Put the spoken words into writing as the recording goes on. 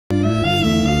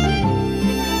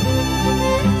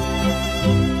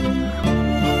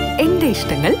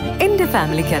ഇഷ്ടങ്ങൾ എന്റെ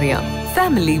ഫാമിലിക്ക് അറിയാം.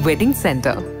 Family wedding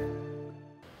centre.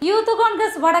 Youth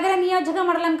Congress Vadakara നിയോജക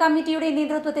മണ്ഡലം കമ്മിറ്റിയുടെ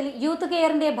നേതൃത്വത്തിൽ യൂത്ത്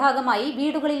കെയറിന്റെ ഭാഗമായി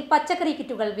വീടുകളിൽ പച്ചക്കറി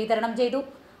കിറ്റുകൾ വിതരണം ചെയ്തു.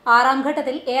 6ാം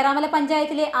ഘട്ടത്തിൽ ഏറാമല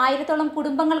പഞ്ചായത്തിലെ 1000-ഓളം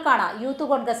കുടുംബങ്ങൾക്കാണ് യൂത്ത്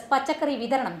കോൺഗ്രസ് പച്ചക്കറി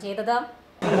വിതരണം ചെയ്തത്.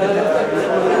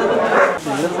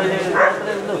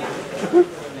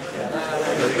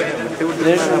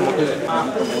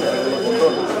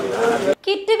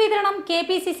 കിറ്റ് വിതരണം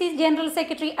KPCC general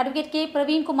secretary advocate K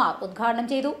Praveenkumar ഉദ്ഘാടനം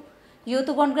ചെയ്തു.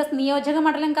 യൂത്ത് കോൺഗ്രസ് നിയോജക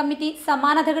മണ്ഡലം കമ്മിറ്റി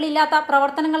സമാനതകളില്ലാത്ത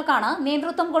പ്രവർത്തനങ്ങൾക്കാണ്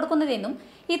നേതൃത്വം കൊടുക്കുന്നതെന്നും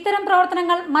ഇത്തരം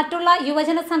പ്രവർത്തനങ്ങൾ മറ്റുള്ള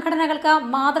യുവജന സംഘടനകൾക്ക്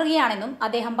മാതൃകയാണെന്നും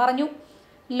അദ്ദേഹം പറഞ്ഞു.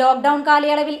 ലോക്ക്ഡൌൺ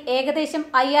കാലയളവിൽ ഏകദേശം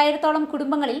 5000-ഓളം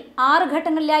കുടുംബങ്ങളിൽ 6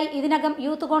 ഘട്ടങ്ങളിലായി ഇതിനകം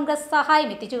യൂത്ത് കോൺഗ്രസ്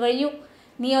സഹായം എത്തിച്ചു കഴിഞ്ഞു.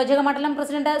 നിയോജക മണ്ഡലം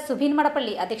പ്രസിഡന്റ് സുബിൻ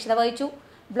മടപ്പള്ളി അധ്യക്ഷത വഹിച്ചു.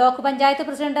 ബ്ലോക്ക് പഞ്ചായത്ത്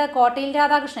പ്രസിഡന്റ് കോട്ടയിൽ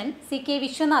Radhakrishnan, CK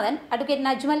Viswanathan, advocate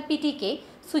Najmal PTK,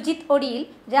 Sujith ഒടിയിൽ,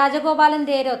 Rajagopalan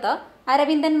Rerothu,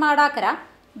 Aravindan Madakkara,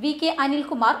 VK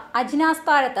Anilkumar, Ajnas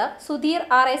താഴത്ത്, സുധീർ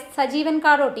RS, സജീവൻ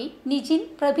കാടോട്ടി, നിജിൻ,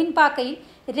 പ്രഭിൻ പാക്കയിൽ,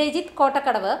 രജിത്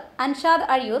കോട്ടക്കടവ്, അൻഷാദ്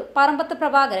അഴിയൂർ, പറമ്പത്ത്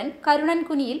പ്രഭാകരൻ, കരുണൻ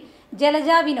കുനിയിൽ,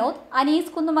 ജലജ വിനോദ്,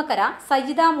 അനീസ് കുന്നുമക്കര,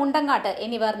 സജിത മുണ്ടങ്ങാട്ട്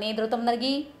എന്നിവർ നേതൃത്വം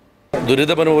നൽകി.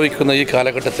 ദുരിതമനുഭവിക്കുന്ന ഈ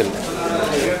കാലഘട്ടത്തിൽ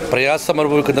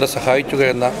പ്രയാസമനുഭവിക്കുന്നവരെ സഹായിക്കുക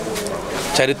എന്ന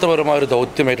ചരിത്രപരമായ ഒരു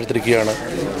ദൗത്യം ഏറ്റെടുത്തിരിക്കുകയാണ്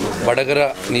വടകര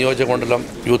നിയോജകമണ്ഡലം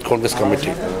യൂത്ത് കോൺഗ്രസ്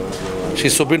കമ്മിറ്റി. ശ്രീ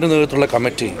സുബിൻ്റെ നേതൃത്വത്തിലുള്ള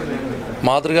കമ്മിറ്റി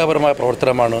മാതൃകാപരമായ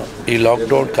പ്രവർത്തനമാണ് ഈ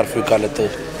ലോക്ക്ഡൗൺ കർഫ്യൂ കാലത്ത്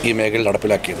ഈ മേഖലയിൽ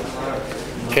നടപ്പിലാക്കിയത്.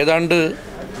 ഏതാണ്ട്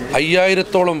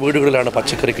 5000-ഓളം വീടുകളിലാണ്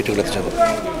പച്ചക്കറി കിറ്റുകൾ എത്തിച്ചത്.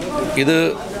 ഇത്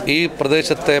ഈ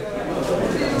പ്രദേശത്തെ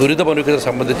ദുരിതമനുഭവിക്കുന്നതിനെ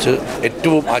സംബന്ധിച്ച്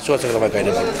ഏറ്റവും ആശ്വാസകരമായ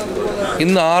കാര്യമാണ്.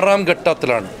 ഇന്ന് 6ാം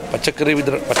ഘട്ടത്തിലാണ് പച്ചക്കറി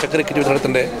കിറ്റ്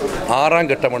വിതരണത്തിൻ്റെ 6ാം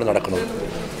ഘട്ടമാണ് നടക്കുന്നത്.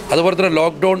 അതുപോലെ തന്നെ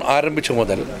ലോക്ക്ഡൗൺ ആരംഭിച്ച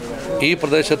മുതൽ ഈ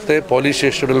പ്രദേശത്തെ പോലീസ്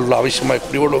സ്റ്റേഷനുകളിലുള്ള ആവശ്യമായ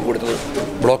കുടിവെള്ളവും കൊടുത്തത്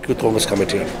ബ്ലോക്ക് യൂത്ത് കോൺഗ്രസ്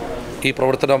കമ്മിറ്റിയാണ്. ഈ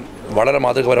പ്രവർത്തനം വളരെ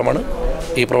മാതൃകപരമാണ്.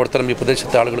 ഈ പ്രവർത്തനം ഈ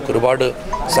പ്രദേശത്തെ ആളുകൾക്ക് ഒരുപാട്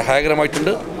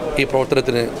സഹായകരമായിട്ടുണ്ട്. ഈ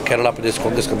പ്രവർത്തനത്തിന് കേരള പ്രദേശ്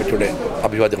കോൺഗ്രസ് കമ്മിറ്റിയുടെ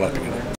അഭിവാദ്യങ്ങൾ അർപ്പിക്കുന്നു.